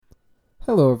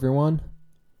Hello everyone.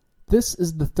 This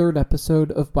is the third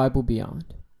episode of Bible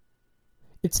Beyond.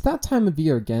 It's that time of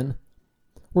year again,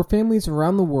 where families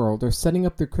around the world are setting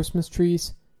up their Christmas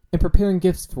trees and preparing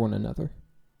gifts for one another.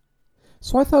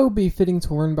 So I thought it would be fitting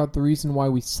to learn about the reason why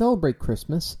we celebrate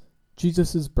Christmas,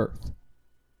 Jesus' birth.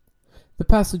 The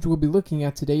passage we'll be looking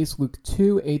at today is Luke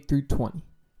 2:8-20.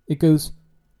 It goes,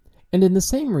 "And in the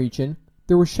same region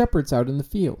there were shepherds out in the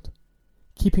field,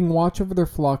 keeping watch over their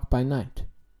flock by night.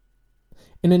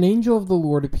 And an angel of the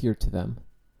Lord appeared to them,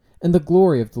 and the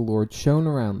glory of the Lord shone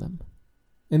around them,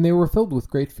 and they were filled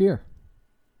with great fear.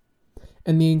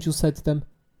 And the angel said to them,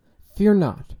 'Fear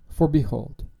not, for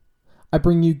behold, I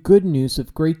bring you good news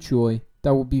of great joy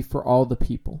that will be for all the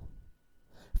people.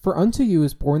 For unto you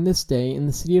is born this day in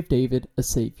the city of David a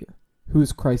Savior, who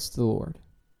is Christ the Lord.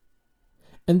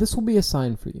 And this will be a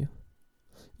sign for you.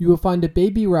 You will find a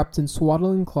baby wrapped in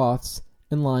swaddling cloths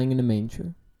and lying in a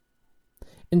manger.'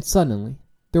 And suddenly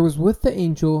there was with the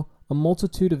angel a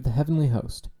multitude of the heavenly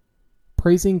host,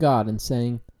 praising God and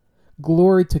saying,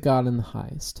 'Glory to God in the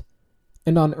highest,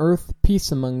 and on earth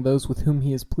peace among those with whom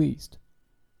he is pleased.'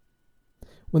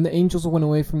 When the angels went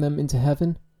away from them into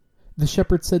heaven, the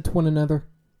shepherds said to one another,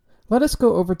 'Let us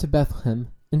go over to Bethlehem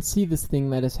and see this thing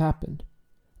that has happened,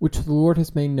 which the Lord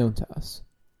has made known to us.'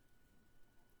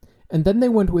 And then they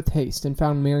went with haste and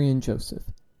found Mary and Joseph,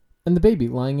 and the baby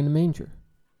lying in a manger.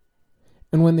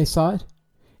 And when they saw it,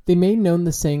 they made known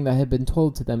the saying that had been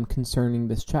told to them concerning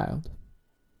this child.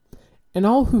 And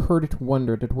all who heard it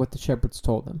wondered at what the shepherds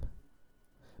told them.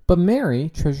 But Mary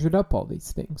treasured up all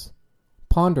these things,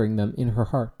 pondering them in her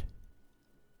heart.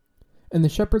 And the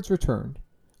shepherds returned,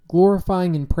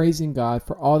 glorifying and praising God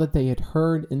for all that they had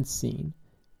heard and seen,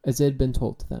 as it had been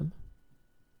told to them."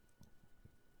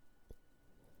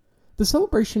 The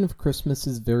celebration of Christmas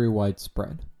is very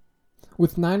widespread,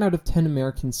 with 9 out of 10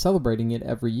 Americans celebrating it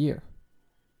every year.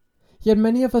 Yet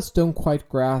many of us don't quite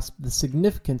grasp the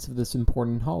significance of this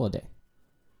important holiday.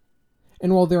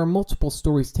 And while there are multiple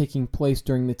stories taking place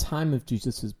during the time of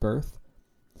Jesus' birth,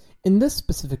 in this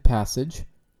specific passage,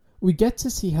 we get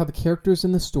to see how the characters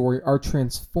in the story are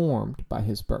transformed by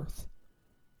his birth.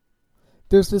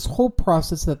 There's this whole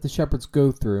process that the shepherds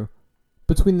go through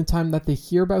between the time that they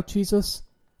hear about Jesus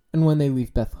and when they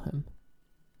leave Bethlehem.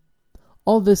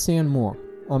 All this and more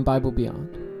on Bible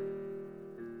Beyond.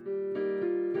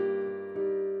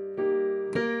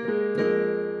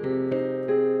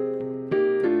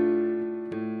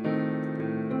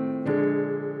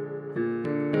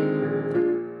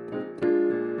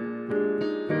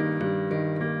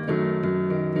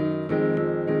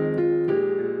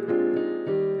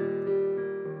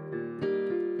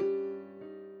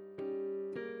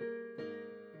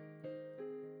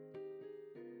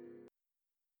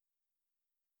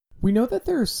 We know that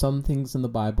there are some things in the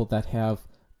Bible that have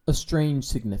a strange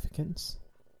significance.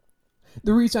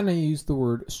 The reason I use the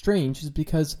word strange is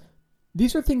because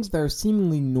these are things that are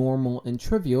seemingly normal and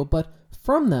trivial, but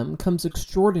from them comes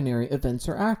extraordinary events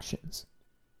or actions.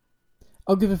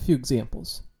 I'll give a few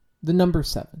examples. The number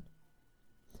 7.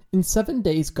 In 7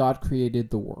 days God created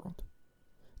the world.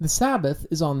 The Sabbath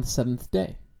is on the 7th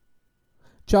day.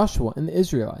 Joshua and the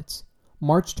Israelites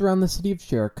marched around the city of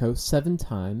Jericho 7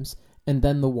 times, and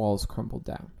then the walls crumbled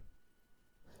down.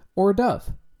 Or a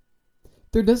dove.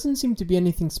 There doesn't seem to be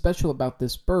anything special about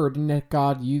this bird, and yet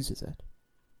God uses it.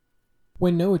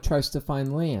 When Noah tries to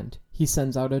find land, he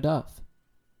sends out a dove.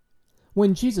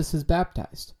 When Jesus is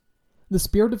baptized, the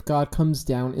Spirit of God comes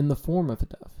down in the form of a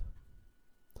dove.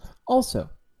 Also,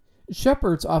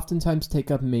 shepherds oftentimes take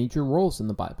up major roles in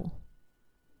the Bible.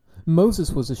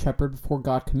 Moses was a shepherd before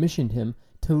God commissioned him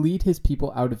to lead his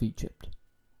people out of Egypt.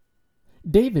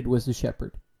 David was a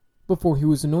shepherd before he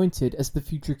was anointed as the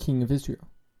future king of Israel.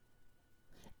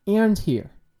 And here,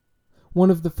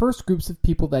 one of the first groups of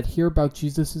people that hear about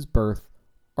Jesus' birth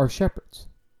are shepherds.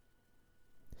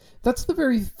 That's the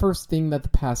very first thing that the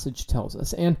passage tells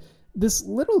us, and this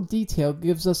little detail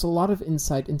gives us a lot of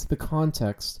insight into the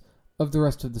context of the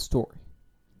rest of the story.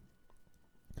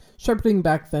 Shepherding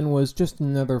back then was just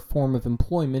another form of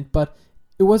employment, but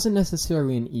it wasn't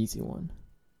necessarily an easy one.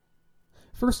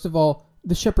 First of all,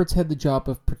 the shepherds had the job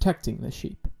of protecting the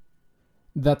sheep.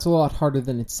 That's a lot harder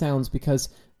than it sounds because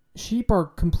sheep are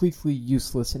completely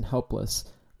useless and helpless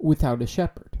without a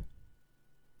shepherd.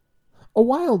 A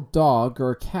wild dog or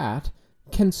a cat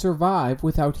can survive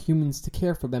without humans to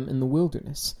care for them in the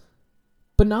wilderness,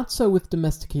 but not so with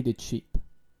domesticated sheep.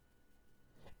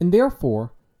 And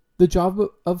therefore, the job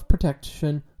of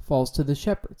protection falls to the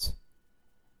shepherds.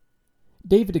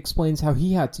 David explains how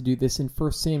he had to do this in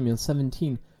 1 Samuel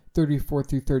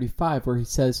 17:34-35, where he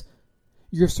says,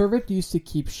 "Your servant used to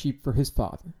keep sheep for his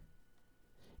father.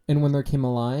 And when there came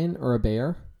a lion or a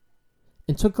bear,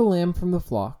 and took a lamb from the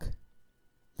flock,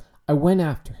 I went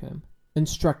after him, and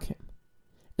struck him,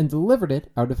 and delivered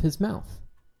it out of his mouth.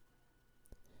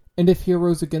 And if he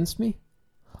arose against me,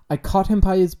 I caught him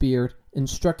by his beard, and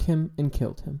struck him, and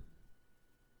killed him.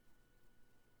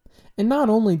 And not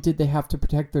only did they have to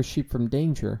protect their sheep from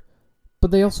danger,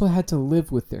 but they also had to live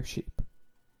with their sheep.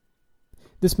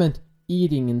 This meant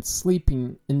eating and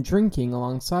sleeping and drinking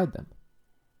alongside them.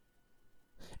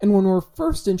 And when we're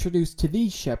first introduced to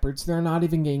these shepherds, they're not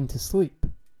even getting to sleep.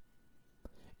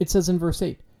 It says in verse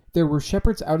 8, there were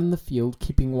shepherds out in the field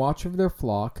keeping watch over their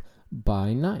flock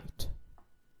by night.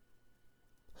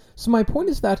 So my point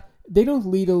is that they don't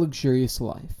lead a luxurious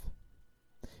life.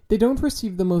 They don't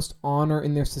receive the most honor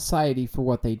in their society for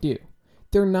what they do.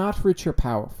 They're not rich or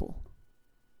powerful.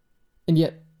 And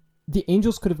yet, the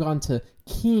angels could have gone to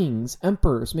kings,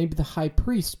 emperors, maybe the high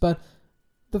priest, but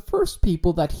the first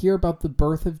people that hear about the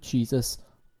birth of Jesus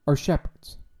are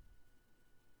shepherds.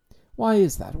 Why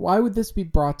is that? Why would this be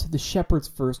brought to the shepherds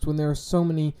first when there are so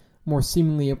many more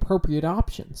seemingly appropriate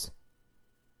options?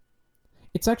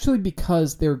 It's actually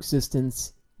because their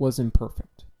existence was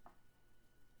imperfect.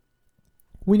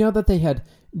 We know that they had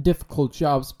difficult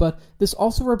jobs, but this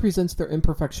also represents their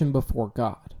imperfection before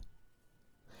God.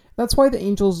 That's why the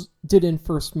angels didn't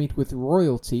first meet with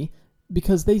royalty,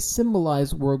 because they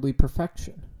symbolize worldly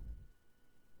perfection.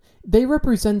 They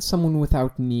represent someone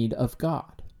without need of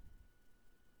God.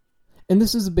 And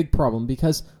this is a big problem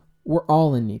because we're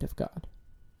all in need of God.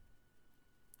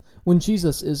 When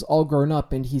Jesus is all grown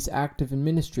up and he's active in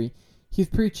ministry, he's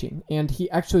preaching, and he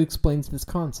actually explains this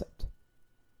concept.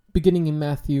 Beginning in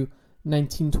Matthew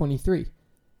 19:23,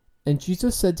 and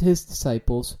Jesus said to his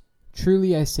disciples,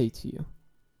 "Truly I say to you,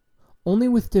 only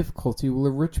with difficulty will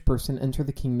a rich person enter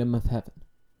the kingdom of heaven.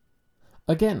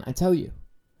 Again, I tell you,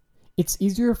 it's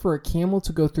easier for a camel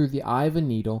to go through the eye of a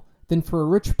needle than for a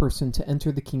rich person to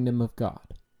enter the kingdom of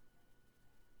God."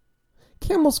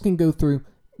 Camels can go through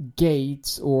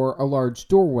gates or a large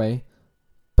doorway,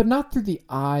 but not through the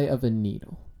eye of a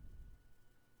needle.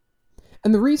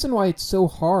 And the reason why it's so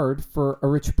hard for a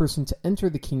rich person to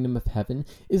enter the kingdom of heaven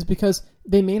is because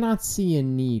they may not see a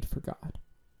need for God.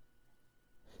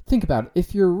 Think about it.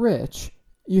 If you're rich,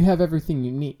 you have everything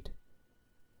you need.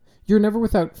 You're never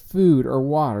without food or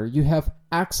water. You have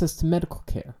access to medical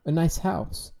care, a nice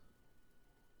house.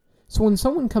 So when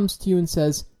someone comes to you and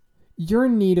says, you're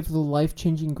in need of the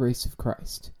life-changing grace of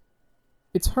Christ,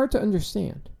 it's hard to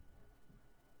understand.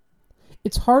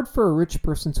 It's hard for a rich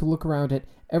person to look around at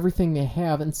everything they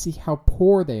have and see how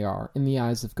poor they are in the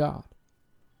eyes of God.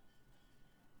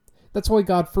 That's why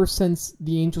God first sends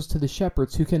the angels to the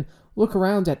shepherds who can look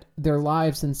around at their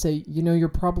lives and say, you're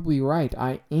probably right.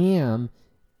 I am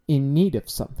in need of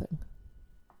something.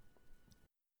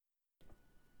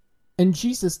 And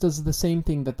Jesus does the same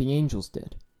thing that the angels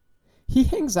did. He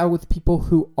hangs out with people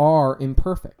who are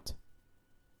imperfect.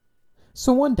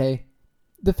 So one day,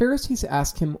 the Pharisees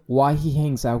ask him why he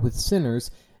hangs out with sinners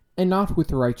and not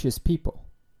with righteous people.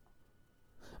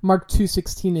 Mark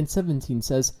 2:16 and 17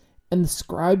 says, and the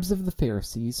scribes of the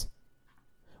Pharisees,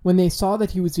 when they saw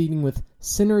that he was eating with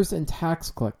sinners and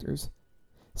tax collectors,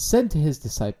 said to his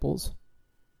disciples,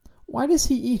 why does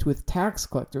he eat with tax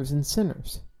collectors and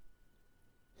sinners?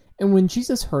 And when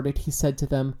Jesus heard it, he said to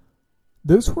them,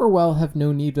 those who are well have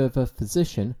no need of a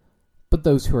physician, but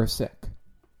those who are sick.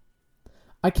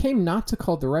 I came not to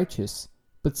call the righteous,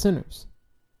 but sinners.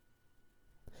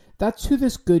 That's who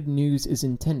this good news is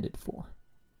intended for.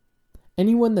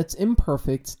 Anyone that's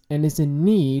imperfect and is in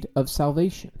need of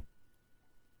salvation.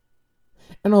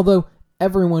 And although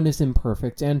everyone is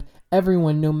imperfect and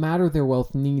everyone, no matter their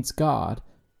wealth, needs God,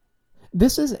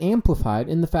 this is amplified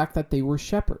in the fact that they were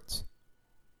shepherds.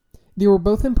 They were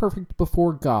both imperfect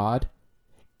before God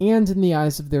and in the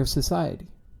eyes of their society.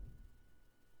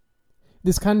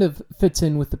 This kind of fits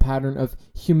in with the pattern of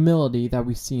humility that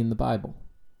we see in the Bible.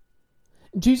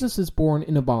 Jesus is born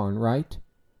in a barn, right?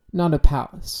 Not a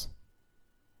palace.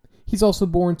 He's also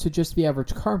born to just the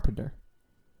average carpenter,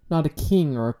 not a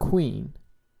king or a queen.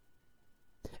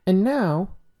 And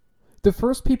now, the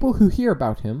first people who hear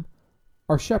about him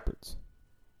are shepherds.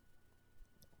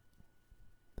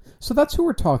 So that's who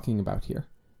we're talking about here.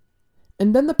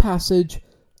 And then the passage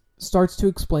starts to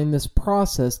explain this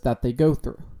process that they go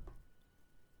through.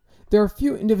 There are a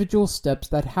few individual steps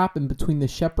that happen between the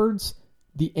shepherds,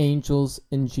 the angels,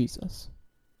 and Jesus.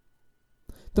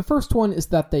 The first one is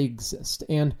that they exist,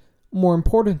 and more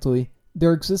importantly,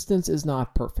 their existence is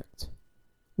not perfect.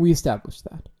 We established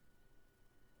that.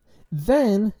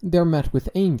 Then they're met with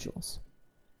angels.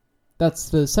 That's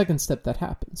the second step that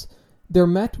happens. they're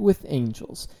met with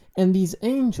angels. And these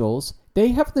angels, they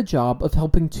have the job of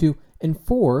helping to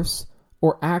enforce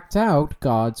or act out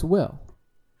God's will.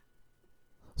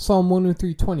 Psalm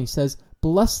 103:20 says,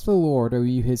 "Bless the Lord, O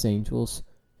you his angels,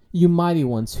 you mighty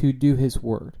ones who do his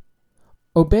word,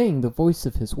 obeying the voice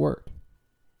of his word."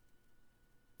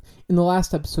 In the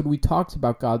last episode, we talked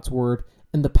about God's word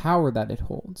and the power that it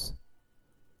holds.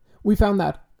 We found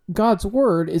that God's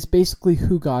word is basically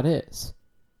who God is.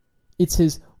 It's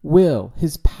his will,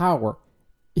 his power,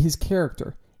 his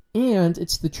character, and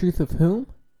it's the truth of whom?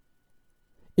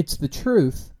 It's the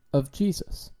truth of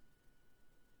Jesus.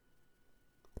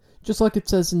 Just like it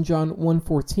says in John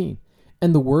 1:14,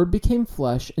 "And the Word became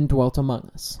flesh and dwelt among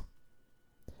us.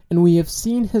 And we have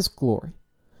seen his glory,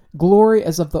 glory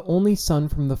as of the only Son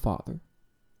from the Father,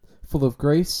 full of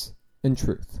grace and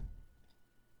truth."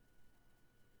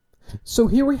 So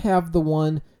here we have the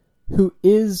one who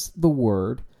is the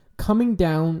Word coming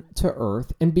down to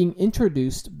earth and being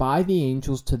introduced by the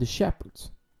angels to the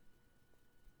shepherds.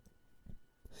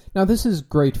 Now this is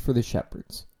great for the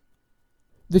shepherds.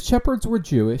 The shepherds were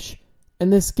Jewish,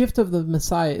 and this gift of the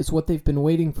Messiah is what they've been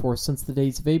waiting for since the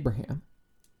days of Abraham.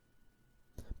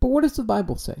 But what does the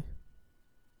Bible say?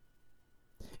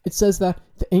 It says that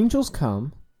the angels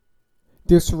come,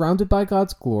 they're surrounded by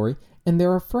God's glory, and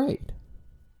they're afraid.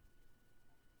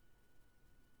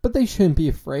 But they shouldn't be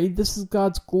afraid. This is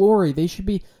God's glory. They should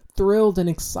be thrilled and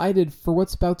excited for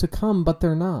what's about to come, but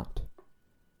they're not.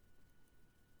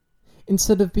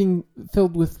 Instead of being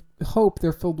filled with hope,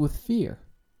 they're filled with fear.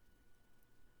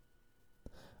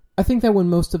 I think that when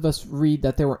most of us read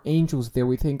that there were angels there,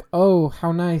 we think, "Oh,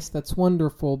 how nice, that's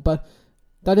wonderful," but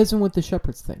that isn't what the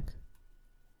shepherds think.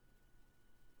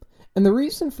 And the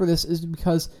reason for this is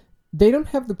because they don't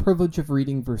have the privilege of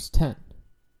reading verse 10.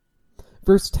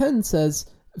 Verse 10 says,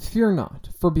 "Fear not,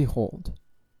 for behold,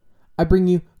 I bring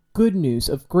you good news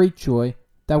of great joy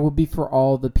that will be for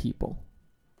all the people.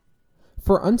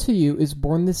 For unto you is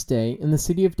born this day in the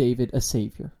city of David a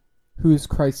Savior, who is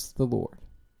Christ the Lord."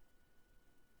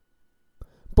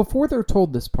 Before they're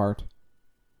told this part,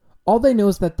 all they know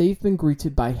is that they've been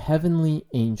greeted by heavenly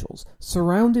angels,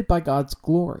 surrounded by God's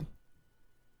glory.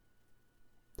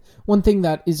 One thing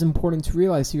that is important to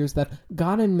realize here is that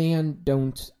God and man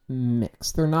don't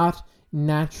mix. They're not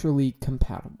naturally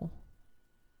compatible.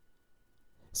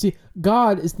 See,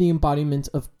 God is the embodiment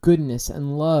of goodness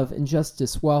and love and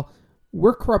justice, while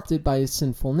we're corrupted by his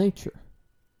sinful nature.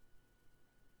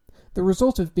 The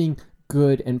result of being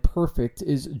good and perfect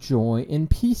is joy and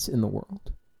peace in the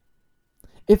world.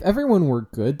 If everyone were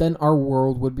good, then our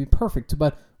world would be perfect,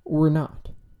 but we're not.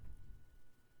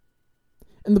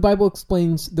 And the Bible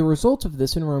explains the result of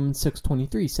this in Romans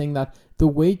 6:23, saying that the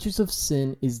wages of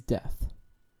sin is death.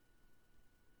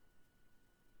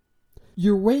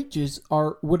 Your wages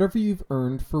are whatever you've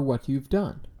earned for what you've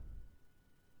done.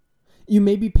 You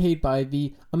may be paid by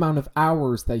the amount of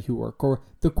hours that you work or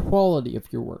the quality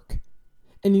of your work,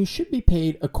 and you should be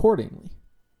paid accordingly.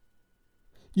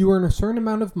 You earn a certain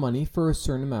amount of money for a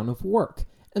certain amount of work,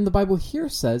 and the Bible here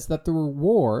says that the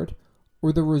reward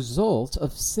or the result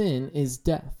of sin is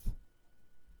death.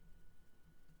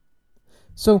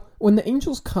 So when the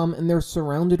angels come and they're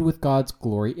surrounded with God's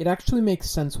glory, it actually makes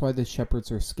sense why the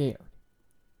shepherds are scared.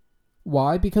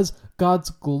 Why? Because God's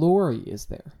glory is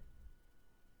there.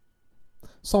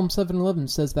 Psalm 7:11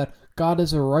 says that God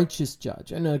is a righteous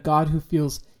judge and a God who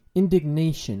feels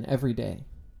indignation every day.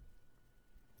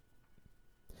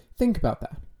 Think about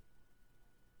that.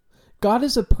 God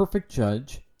is a perfect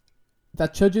judge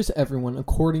that judges everyone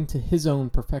according to his own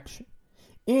perfection,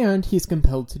 and he's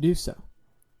compelled to do so.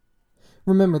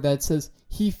 Remember that it says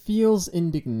he feels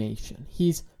indignation.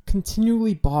 He's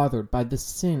continually bothered by the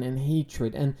sin and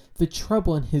hatred and the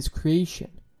trouble in his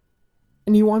creation.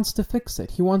 And he wants to fix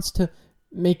it. He wants to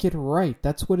make it right.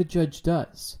 That's what a judge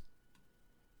does.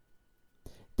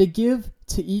 They give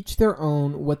to each their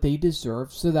own what they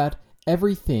deserve so that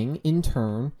everything, in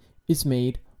turn, is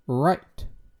made right.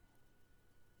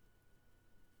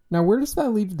 Now, where does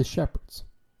that leave the shepherds?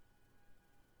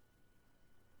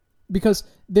 Because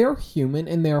they're human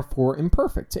and therefore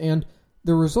imperfect, and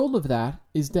the result of that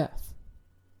is death.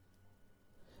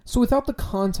 So without the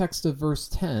context of verse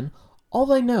 10, all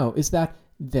they know is that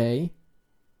they,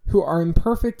 who are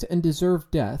imperfect and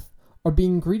deserve death, are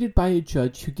being greeted by a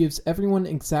judge who gives everyone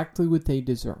exactly what they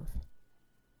deserve.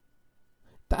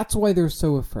 That's why they're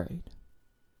so afraid.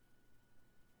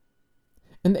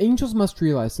 And the angels must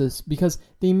realize this because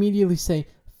they immediately say,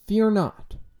 "Fear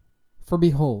not, for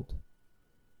behold,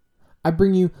 I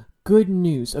bring you good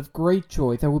news of great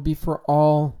joy that will be for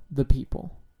all the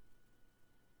people."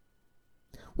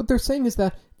 What they're saying is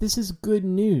that this is good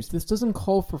news. This doesn't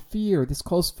call for fear. This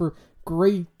calls for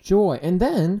great joy. And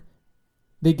then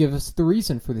they give us the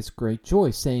reason for this great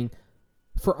joy, saying,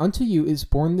 "For unto you is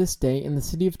born this day in the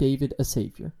city of David a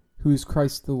Savior, who is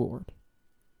Christ the Lord."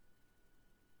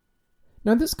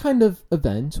 Now, this kind of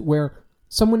event, where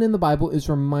someone in the Bible is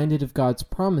reminded of God's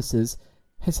promises,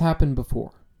 has happened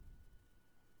before.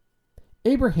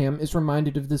 Abraham is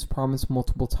reminded of this promise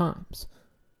multiple times.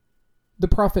 The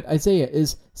prophet Isaiah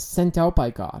is sent out by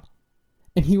God,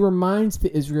 and he reminds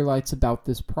the Israelites about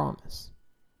this promise.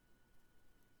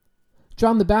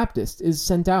 John the Baptist is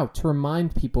sent out to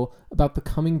remind people about the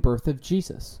coming birth of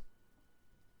Jesus.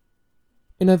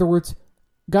 In other words,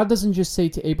 God doesn't just say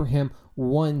to Abraham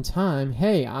one time,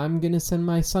 "Hey, I'm going to send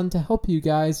my son to help you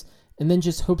guys," and then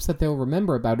just hopes that they'll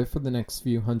remember about it for the next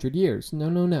few hundred years.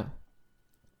 No.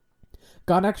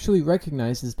 God actually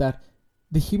recognizes that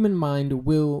the human mind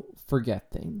will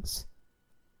forget things,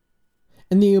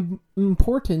 and the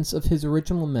importance of his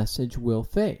original message will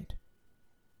fade.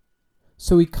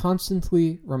 So he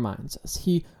constantly reminds us.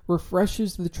 He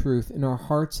refreshes the truth in our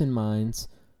hearts and minds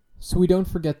so we don't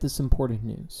forget this important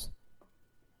news.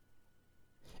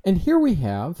 And here we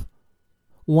have,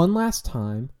 one last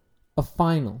time, a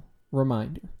final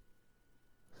reminder.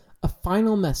 A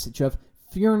final message of,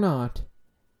 fear not,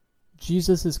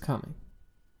 Jesus is coming.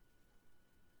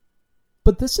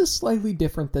 But this is slightly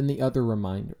different than the other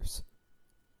reminders.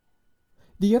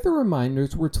 The other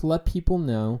reminders were to let people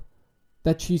know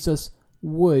that Jesus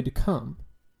would come.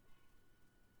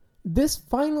 This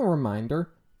final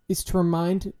reminder is to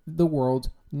remind the world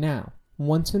now,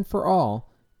 once and for all,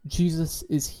 Jesus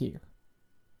is here.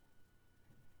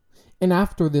 And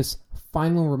after this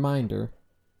final reminder,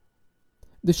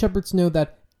 the shepherds know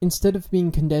that instead of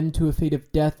being condemned to a fate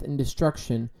of death and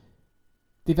destruction,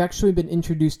 they've actually been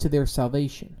introduced to their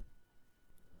salvation.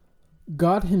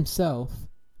 God himself,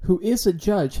 who is a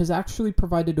judge, has actually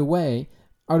provided a way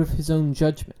out of his own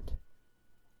judgment.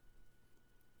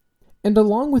 And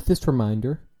along with this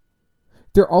reminder,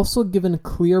 they're also given a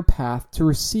clear path to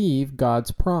receive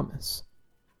God's promise.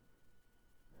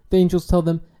 The angels tell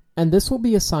them, "And this will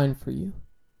be a sign for you.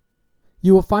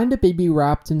 You will find a baby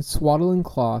wrapped in swaddling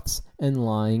cloths and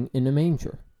lying in a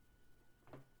manger."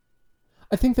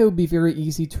 I think that would be very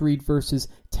easy to read verses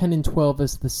 10 and 12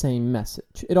 as the same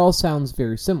message. It all sounds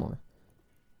very similar.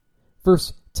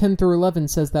 Verse 10 through 11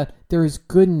 says that there is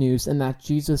good news and that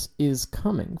Jesus is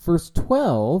coming. Verse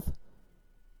 12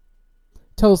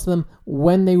 tells them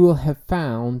when they will have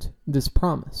found this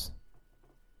promise.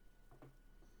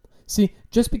 See,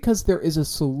 just because there is a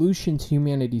solution to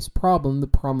humanity's problem, the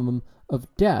problem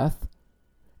of death,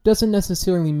 doesn't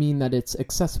necessarily mean that it's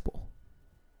accessible.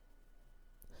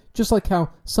 Just like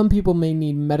how some people may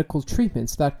need medical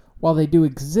treatments that, while they do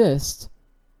exist,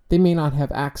 they may not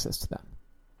have access to them.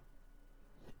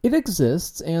 It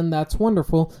exists, and that's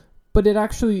wonderful, but it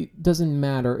actually doesn't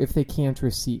matter if they can't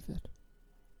receive it.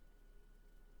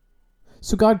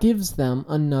 So God gives them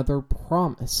another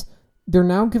promise. They're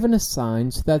now given a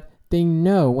sign so that they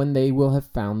know when they will have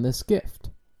found this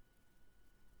gift.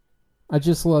 I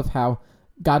just love how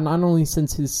God not only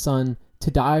sends his son to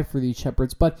die for these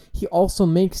shepherds, but he also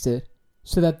makes it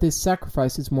so that this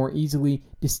sacrifice is more easily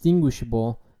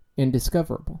distinguishable and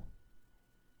discoverable.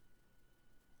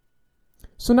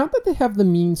 So now that they have the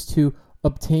means to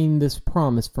obtain this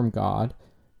promise from God,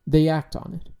 they act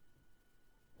on it.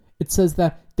 It says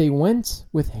that they went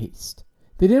with haste.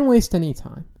 They didn't waste any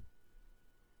time.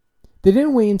 They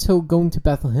didn't wait until going to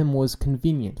Bethlehem was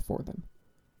convenient for them.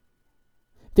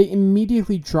 They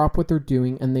immediately drop what they're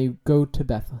doing and they go to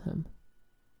Bethlehem.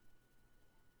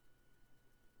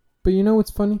 But you know what's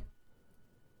funny?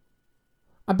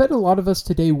 I bet a lot of us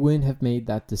today wouldn't have made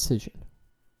that decision.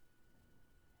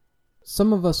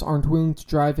 Some of us aren't willing to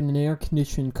drive in an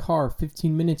air-conditioned car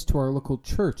 15 minutes to our local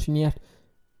church, and yet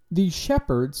these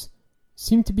shepherds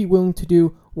seem to be willing to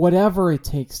do whatever it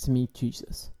takes to meet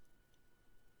Jesus.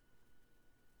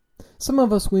 Some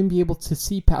of us wouldn't be able to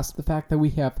see past the fact that we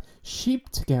have sheep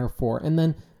to care for and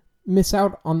then miss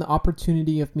out on the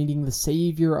opportunity of meeting the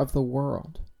Savior of the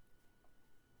world.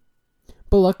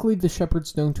 But luckily, the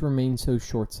shepherds don't remain so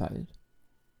short-sighted.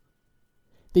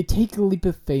 They take a leap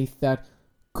of faith that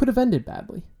could have ended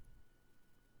badly.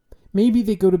 Maybe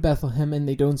they go to Bethlehem and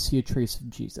they don't see a trace of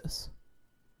Jesus.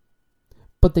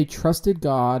 But they trusted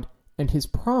God and his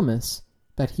promise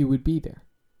that he would be there.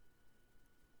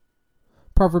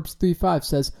 Proverbs 3:5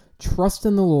 says, "Trust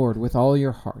in the Lord with all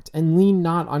your heart, and lean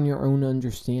not on your own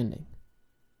understanding."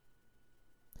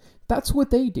 That's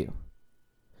what they do.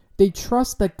 They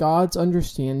trust that God's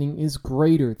understanding is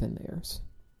greater than theirs.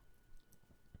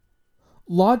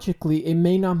 Logically, it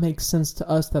may not make sense to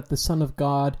us that the Son of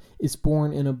God is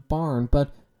born in a barn,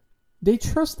 but they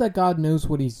trust that God knows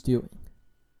what he's doing.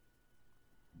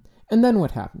 And then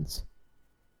what happens?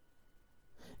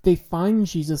 They find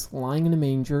Jesus lying in a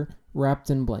manger, wrapped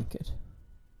in a blanket.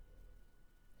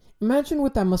 Imagine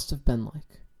what that must have been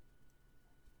like.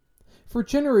 For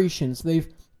generations,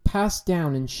 they've passed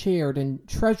down and shared and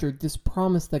treasured this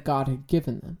promise that God had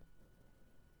given them.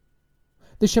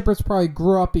 The shepherds probably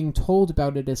grew up being told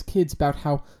about it as kids, about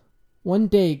how one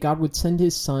day God would send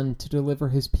his Son to deliver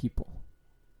his people.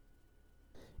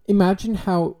 Imagine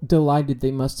how delighted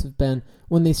they must have been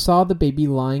when they saw the baby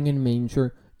lying in a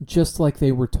manger just like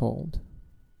they were told.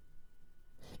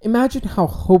 Imagine how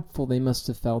hopeful they must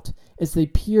have felt as they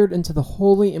peered into the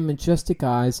holy and majestic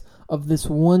eyes of this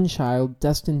one child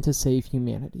destined to save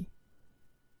humanity.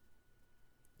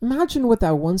 Imagine what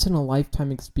that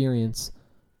once-in-a-lifetime experience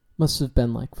must have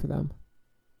been like for them.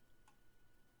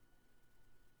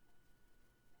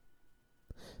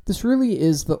 This really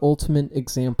is the ultimate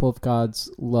example of God's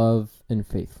love and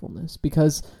faithfulness,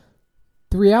 because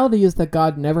the reality is that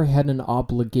God never had an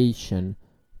obligation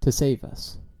to save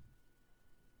us.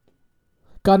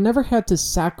 God never had to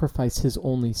sacrifice his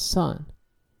only Son.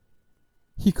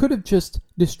 He could have just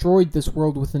destroyed this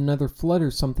world with another flood or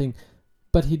something,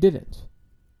 but he didn't.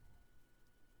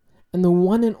 And the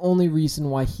one and only reason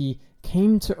why he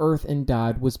came to earth and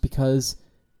died was because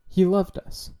he loved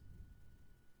us.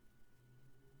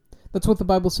 That's what the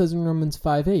Bible says in Romans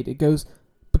 5:8. It goes,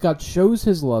 "But God shows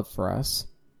his love for us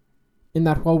in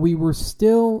that while we were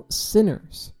still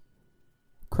sinners,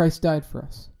 Christ died for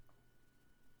us."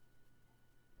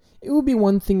 It would be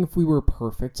one thing if we were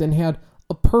perfect and had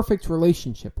a perfect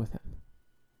relationship with him.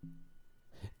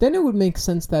 Then it would make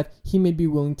sense that he may be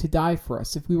willing to die for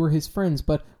us if we were his friends,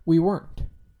 but we weren't.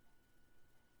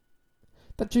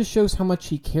 That just shows how much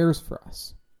he cares for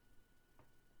us.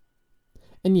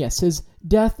 And yes, his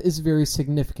death is very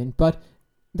significant, but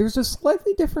there's a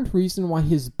slightly different reason why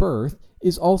his birth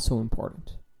is also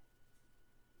important.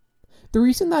 The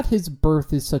reason that his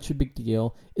birth is such a big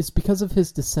deal is because of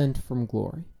his descent from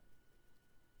glory.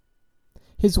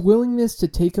 His willingness to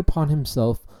take upon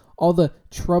himself all the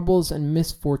troubles and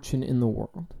misfortune in the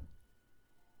world.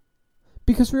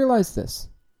 Because realize this,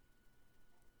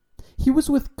 he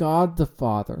was with God the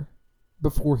Father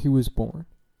before he was born.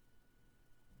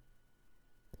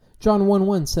 John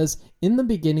 1:1 says, "In the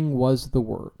beginning was the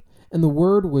Word, and the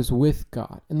Word was with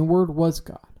God, and the Word was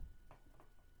God."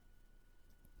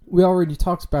 We already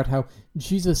talked about how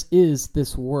Jesus is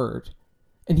this Word,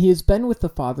 and he has been with the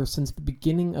Father since the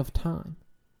beginning of time.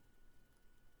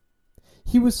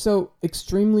 He was so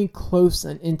extremely close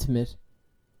and intimate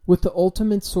with the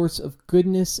ultimate source of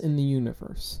goodness in the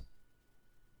universe.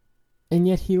 And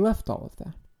yet he left all of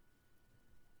that.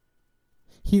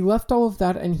 He left all of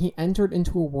that and he entered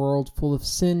into a world full of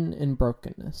sin and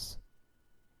brokenness.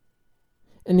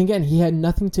 And again, he had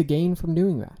nothing to gain from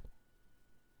doing that.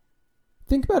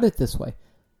 Think about it this way.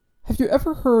 Have you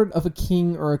ever heard of a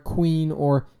king or a queen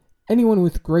or anyone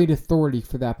with great authority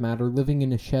for that matter living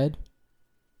in a shed?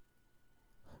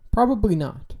 Probably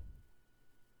not.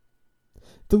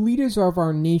 The leaders of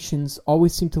our nations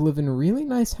always seem to live in really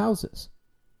nice houses.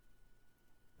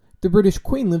 The British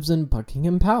Queen lives in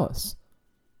Buckingham Palace.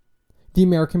 The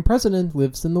American President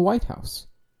lives in the White House.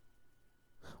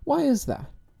 Why is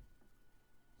that?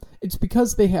 It's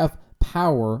because they have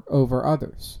power over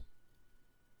others.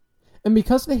 And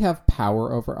because they have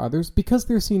power over others, because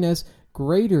they're seen as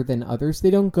greater than others,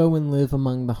 they don't go and live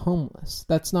among the homeless.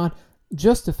 That's not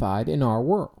justified in our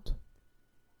world.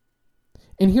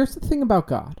 And here's the thing about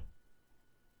God.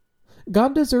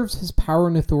 God deserves his power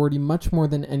and authority much more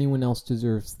than anyone else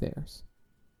deserves theirs.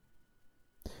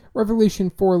 Revelation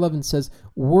 4:11 says,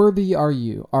 "Worthy are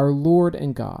you, our Lord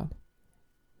and God,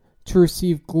 to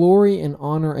receive glory and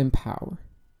honor and power.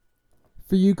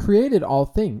 For you created all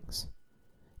things,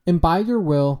 and by your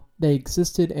will they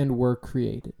existed and were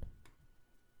created."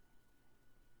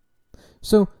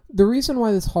 So, the reason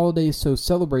why this holiday is so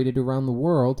celebrated around the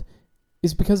world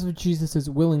is because of Jesus'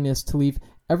 willingness to leave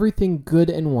everything good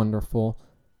and wonderful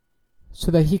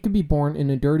so that he could be born in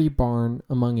a dirty barn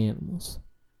among animals.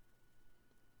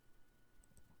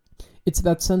 It's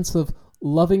that sense of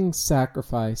loving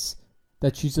sacrifice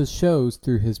that Jesus shows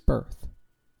through his birth.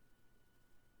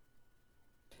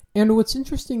 And what's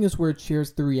interesting is where it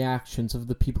shares the reactions of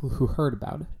the people who heard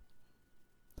about it.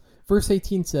 Verse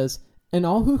 18 says, "And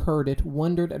all who heard it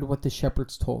wondered at what the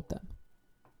shepherds told them."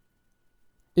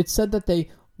 It said that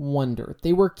they wondered,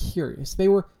 they were curious, they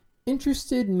were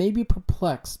interested, maybe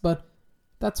perplexed, but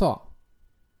that's all.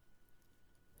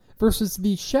 Versus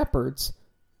these shepherds,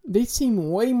 they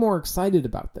seem way more excited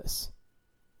about this.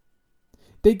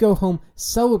 They go home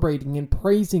celebrating and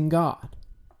praising God.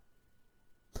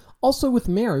 Also with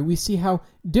Mary, we see how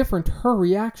different her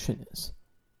reaction is.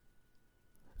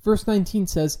 Verse 19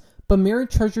 says, "But Mary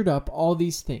treasured up all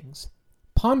these things,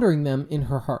 pondering them in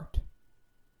her heart."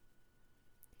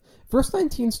 Verse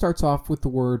 19 starts off with the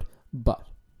word "but."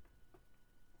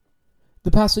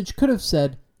 The passage could have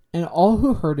said, "And all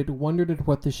who heard it wondered at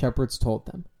what the shepherds told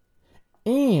them.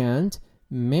 And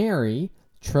Mary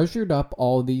treasured up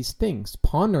all these things,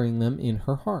 pondering them in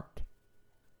her heart."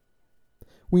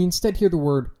 We instead hear the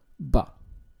word "but."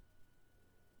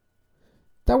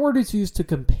 That word is used to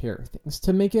compare things,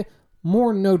 to make it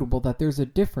more notable that there's a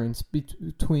difference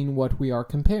between what we are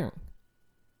comparing.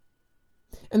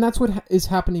 And that's what is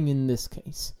happening in this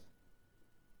case.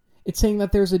 It's saying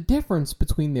that there's a difference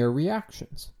between their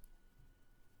reactions.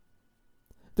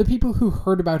 The people who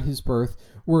heard about his birth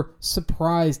were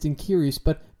surprised and curious,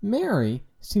 but Mary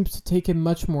seems to take it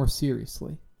much more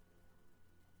seriously.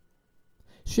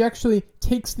 She actually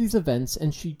takes these events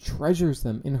and she treasures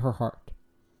them in her heart.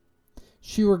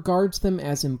 She regards them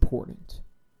as important.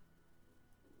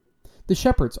 The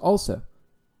shepherds also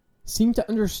seem to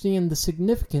understand the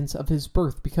significance of his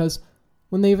birth because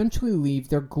when they eventually leave,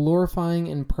 they're glorifying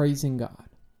and praising God.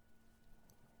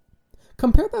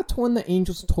 Compare that to when the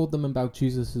angels told them about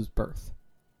Jesus' birth.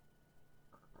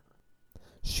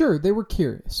 Sure, they were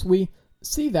curious. We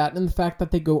see that in the fact that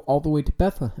they go all the way to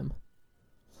Bethlehem.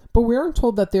 But we aren't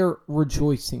told that they're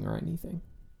rejoicing or anything.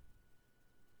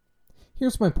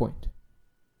 Here's my point.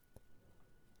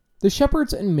 The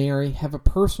shepherds and Mary have a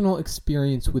personal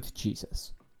experience with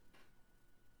Jesus.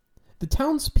 The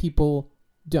townspeople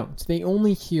don't. They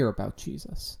only hear about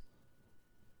Jesus.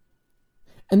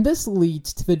 And this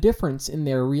leads to the difference in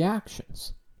their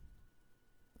reactions.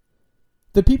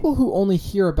 The people who only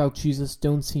hear about Jesus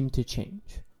don't seem to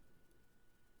change.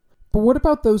 But what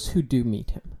about those who do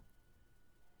meet him?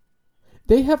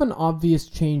 They have an obvious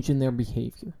change in their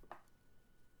behavior.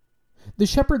 The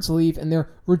shepherds leave and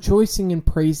they're rejoicing and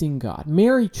praising God.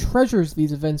 Mary treasures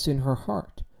these events in her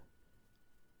heart.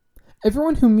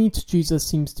 Everyone who meets Jesus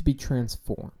seems to be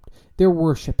transformed. They're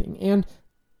worshiping, and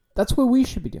that's what we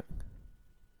should be doing.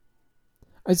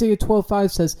 Isaiah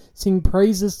 12:5 says, "Sing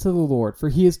praises to the Lord, for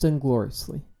he has done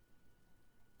gloriously.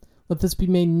 Let this be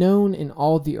made known in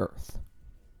all the earth."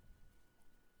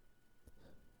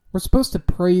 We're supposed to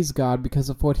praise God because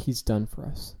of what he's done for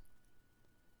us.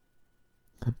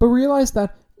 But realize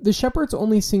that the shepherds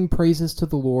only sing praises to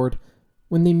the Lord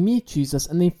when they meet Jesus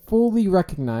and they fully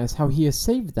recognize how he has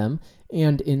saved them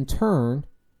and, in turn,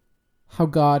 how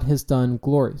God has done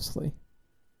gloriously.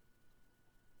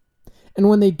 And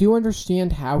when they do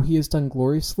understand how he has done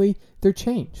gloriously, they're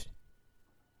changed.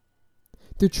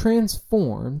 They're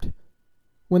transformed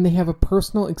when they have a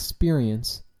personal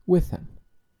experience with him.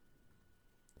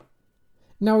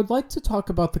 Now, I'd like to talk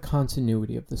about the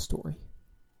continuity of the story.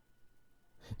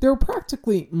 There are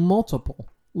practically multiple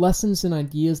lessons and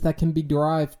ideas that can be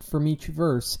derived from each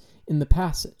verse in the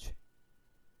passage.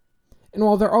 And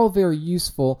while they're all very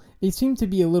useful, they seem to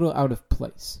be a little out of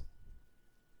place.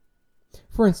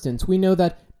 For instance, we know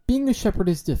that being a shepherd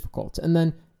is difficult, and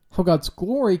then how God's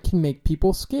glory can make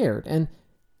people scared, and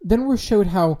then we're showed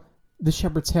how the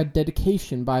shepherds had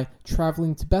dedication by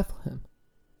traveling to Bethlehem.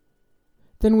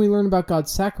 Then we learn about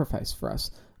God's sacrifice for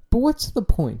us. But what's the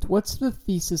point? What's the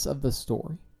thesis of the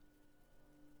story?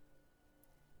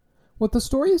 What the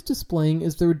story is displaying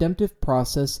is the redemptive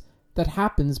process that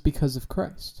happens because of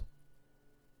Christ.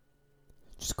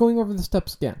 Just going over the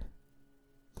steps again.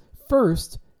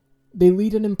 First, they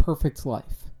lead an imperfect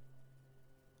life.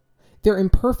 They're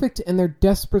imperfect and they're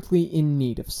desperately in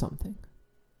need of something.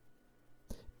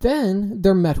 Then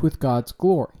they're met with God's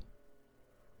glory.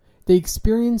 They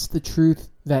experience the truth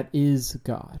that is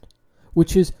God,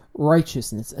 which is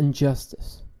righteousness and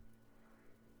justice.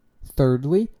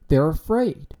 Thirdly, they're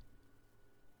afraid.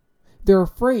 They're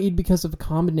afraid because of a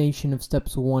combination of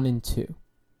steps 1 and 2.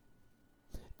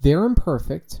 They're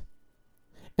imperfect,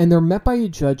 and they're met by a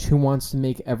judge who wants to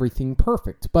make everything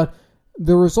perfect, but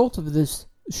the result of this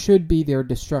should be their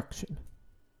destruction.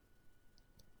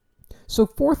 So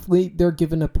fourthly, they're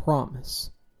given a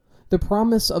promise, the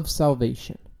promise of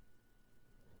salvation.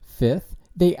 Fifth,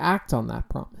 they act on that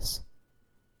promise.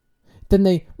 Then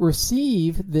they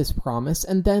receive this promise,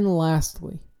 and then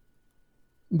lastly,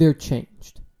 they're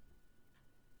changed.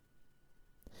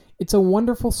 It's a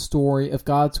wonderful story of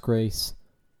God's grace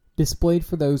displayed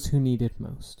for those who need it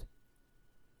most.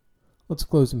 Let's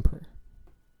close in prayer.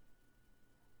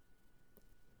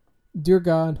 Dear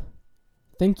God,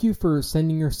 thank you for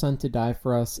sending your Son to die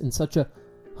for us in such a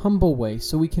humble way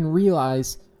so we can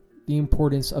realize the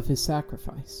importance of his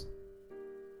sacrifice.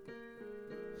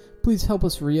 Please help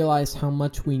us realize how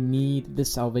much we need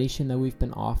this salvation that we've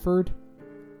been offered.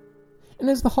 And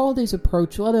as the holidays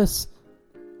approach, let us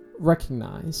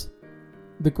recognize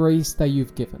the grace that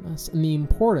you've given us and the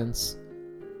importance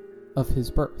of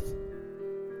his birth.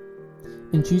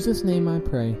 In Jesus' name I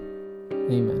pray,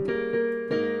 amen.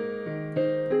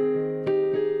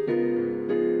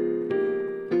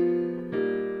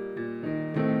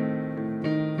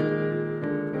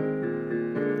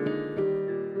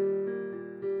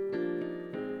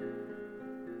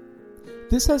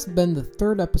 This has been the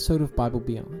third episode of Bible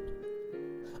Beyond.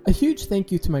 A huge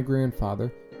thank you to my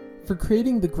grandfather for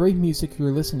creating the great music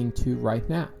you're listening to right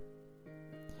now.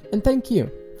 And thank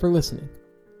you for listening.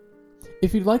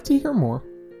 If you'd like to hear more,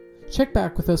 check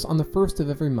back with us on the first of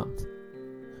every month,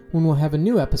 when we'll have a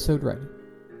new episode ready.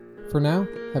 For now,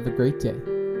 have a great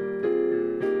day.